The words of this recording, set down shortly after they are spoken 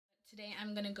Today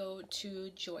I'm gonna go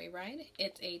to Joyride.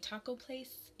 It's a taco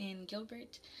place in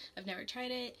Gilbert. I've never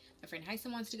tried it. My friend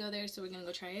Hyson wants to go there, so we're gonna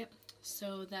go try it.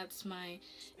 So that's my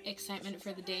excitement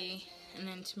for the day. And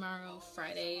then tomorrow,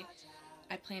 Friday,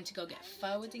 I plan to go get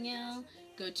pho with Danielle,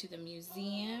 go to the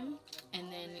museum, and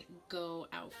then go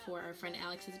out for our friend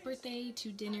Alex's birthday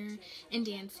to dinner and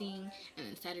dancing. And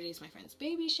then Saturday is my friend's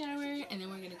baby shower, and then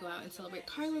we're gonna go out and celebrate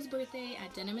Carla's birthday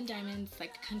at Denim and Diamonds,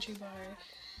 like a country bar.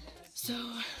 So,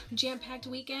 jam-packed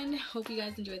weekend. Hope you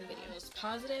guys enjoy the video. It's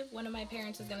positive. One of my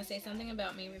parents is going to say something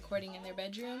about me recording in their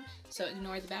bedroom, so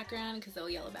ignore the background because they'll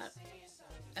yell about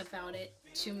it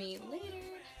to me later.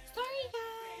 Sorry,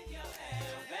 guys.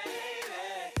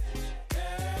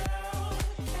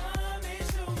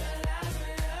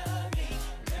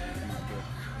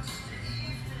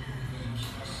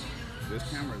 This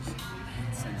camera's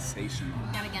sensational.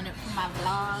 Gotta get it for my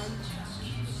vlog.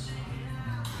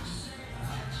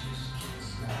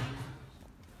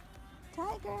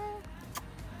 Tiger,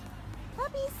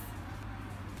 puppies,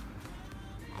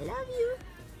 I love you.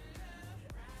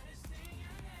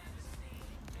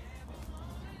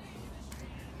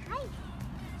 Hi.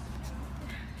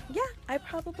 Yeah, I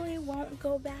probably won't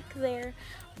go back there,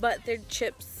 but their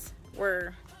chips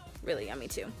were really yummy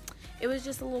too. It was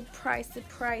just a little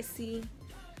pricey,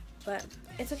 but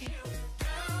it's okay.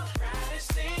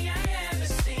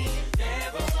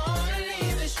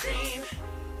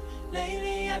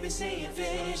 Lately I've been seeing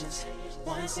visions,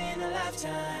 once in a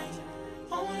lifetime,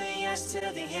 only us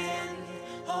till the end.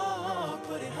 Oh,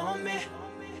 put it on me,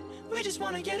 we just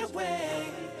wanna get away,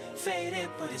 faded,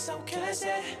 but it's okay. The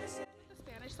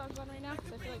Spanish song's on right now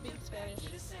because I feel like being Spanish.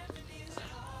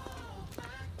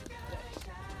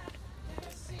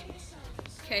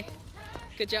 Okay,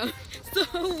 good job.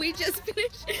 So we just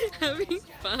finished having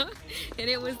fun and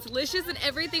it was delicious and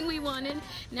everything we wanted.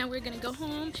 Now we're gonna go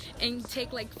home and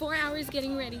take like 4 hours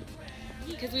getting ready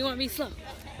because we want to be slow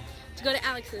to go to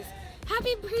Alex's.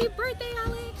 Happy pre-birthday,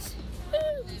 Alex!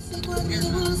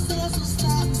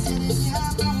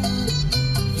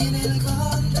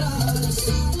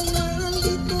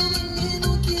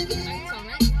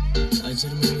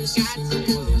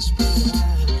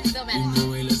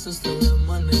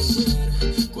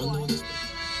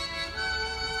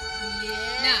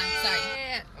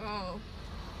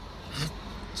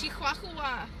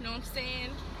 Chihuahua, know what I'm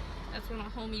saying? That's where my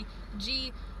homie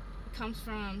G comes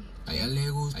from. Just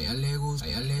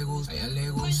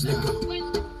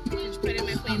put it in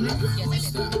my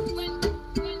playlist.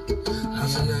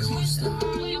 Yes, I did.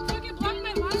 You fucking blocked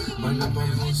my live.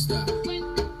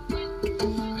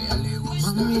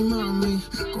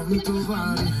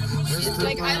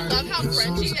 Like, I love how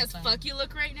crunchy as fuck you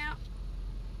look right now.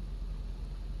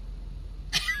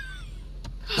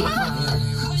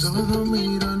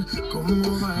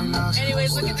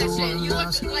 Anyways, look at this shit. You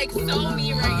look like so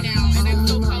me right now, and I'm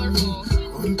so colorful.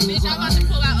 Bitch, I'm about to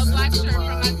pull out a black shirt from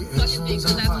my fucking thing,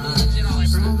 because that's legit all I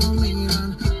brought.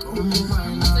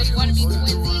 So you want to be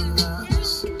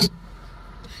twinsies?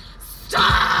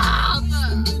 Stop!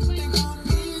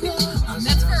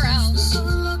 That's Pharrell.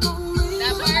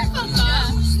 That part?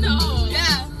 No.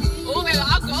 Yeah. Oh my god,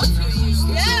 I'll go to you.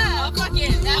 Yeah. I'll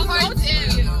fucking, I'll go to you.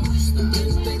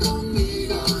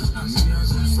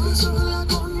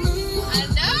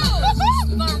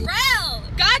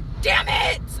 Damn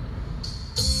it!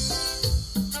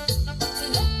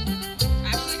 I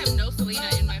actually have no Selena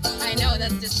in my phone. I know,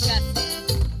 that's disgusting.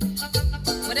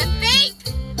 What a fake!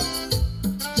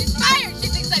 She's fired! She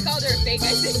thinks I called her a fake,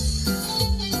 I think.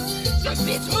 Some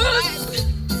bitch was!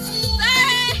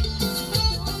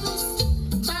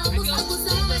 Sorry! I feel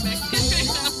super Mexican right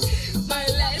now.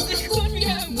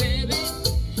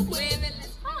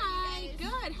 Hi,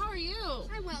 good, how are you?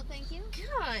 I'm well, thank you.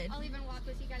 Good. I'll even walk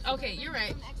with you guys. Okay, you're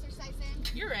right.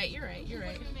 You're right. What are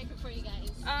we gonna make it for you guys?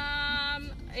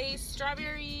 A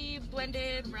strawberry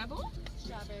blended rebel.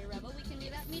 Strawberry rebel. We can do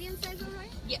that medium size, all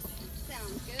right? Yes.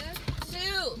 Sounds good.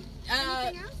 Two.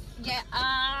 Anything else?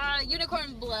 Yeah.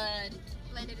 Unicorn blood.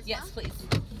 Blended as Yes, well? please.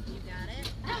 You got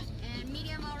it. And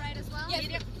medium, all right as well? Yes.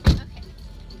 Medium. Okay.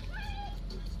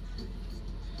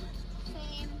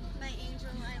 Same. My angel.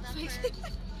 I love her.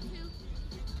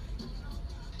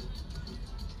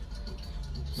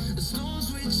 The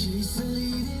storms we chase are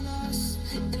leading us,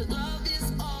 and love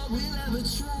is all we'll ever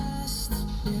trust.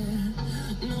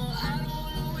 Yeah. No, I don't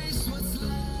wanna waste what's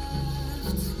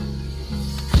left.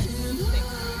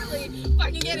 Really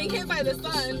fucking getting hit by the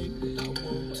sun.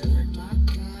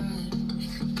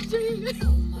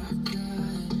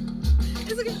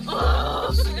 It's okay.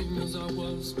 Oh!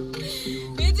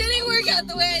 It didn't work out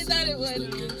the way I thought it would.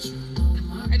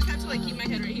 I just have to like keep my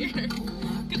head right here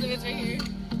because it's right here.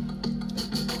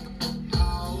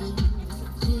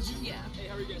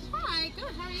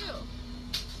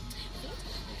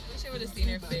 should have seen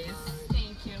her face.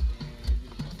 Thank you.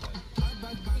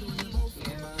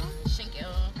 Thank you.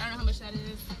 I don't know how much that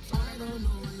is.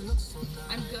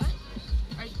 I'm good.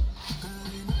 Are you?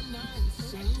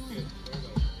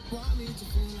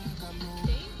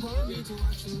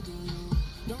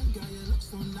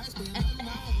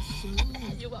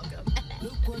 You're welcome.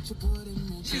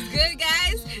 She's good,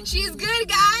 guys. She's good,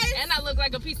 guys. And I look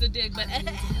like a piece of dick, but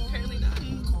apparently not.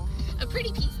 A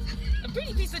pretty piece. A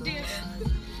pretty piece of dick.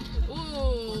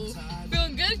 Ooh.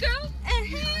 Feeling good, girl?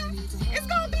 It's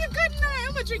gonna be a good night.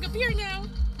 I'm gonna drink a beer now.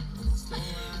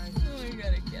 Oh, you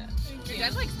got a cat. You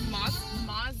guys like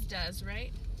Mazdas,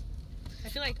 right? I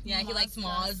feel like he likes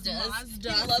Mazdas.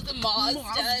 Mazda. He loves the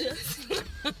Mazdas.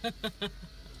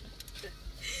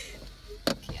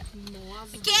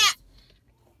 Cat.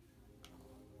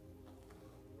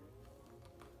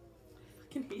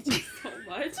 I can hate you so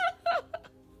much.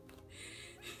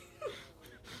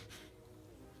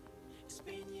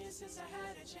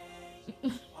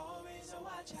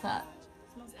 What's that?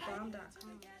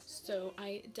 So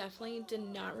I definitely did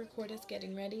not record us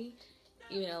getting ready,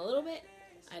 even a little bit.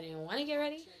 I didn't want to get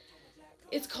ready.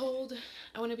 It's cold.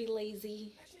 I want to be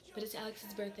lazy, but it's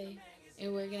Alex's birthday,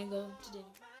 and we're gonna go to dinner.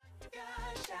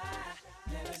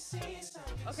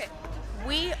 Okay,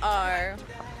 we are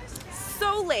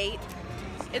so late.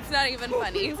 It's not even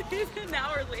funny. An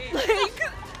hour late.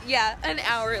 Yeah, an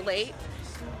hour late.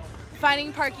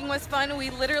 Finding parking was fun. We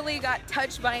literally got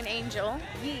touched by an angel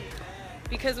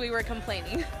because we were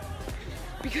complaining.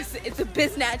 Because it's a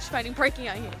biznatch finding parking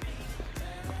out here.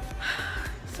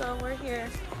 So we're here.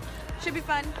 Should be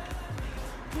fun.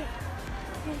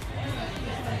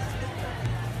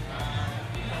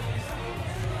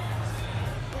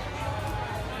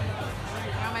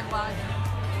 On my vlog.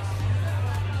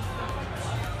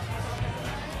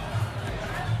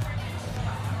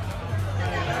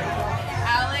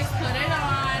 Alex, put it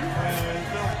on.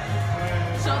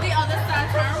 Show the other side.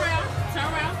 Turn around. Turn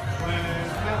around.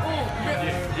 Ooh,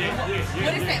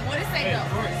 what is it? What is it though?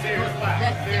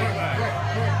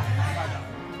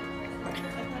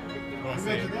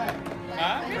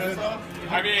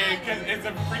 I mean, cause it's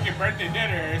a freaking birthday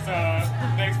dinner, so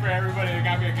thanks for everybody that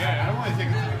got me a gift. I want to take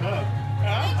it to the club. I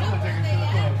want to take it to the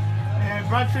club. And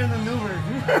brought you in the Uber.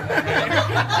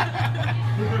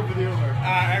 Uber for the Uber.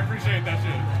 I appreciate that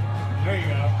shit. There you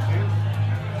go.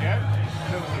 Yeah?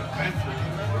 That was expensive.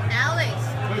 Alex,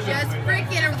 just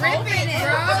freaking ripping it,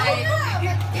 bro.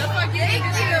 The fuck you Thank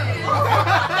you.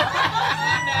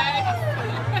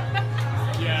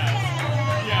 Yes.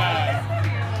 Yes.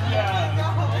 Yes.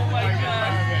 Oh my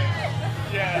god.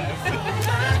 Yes.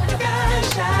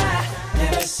 Gosh, I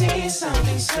never seen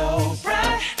something so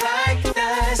bright like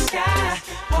the sky.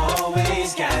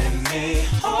 Always guiding me.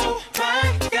 Oh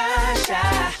my gosh,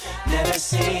 I never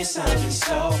seen something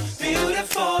so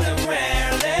beautiful.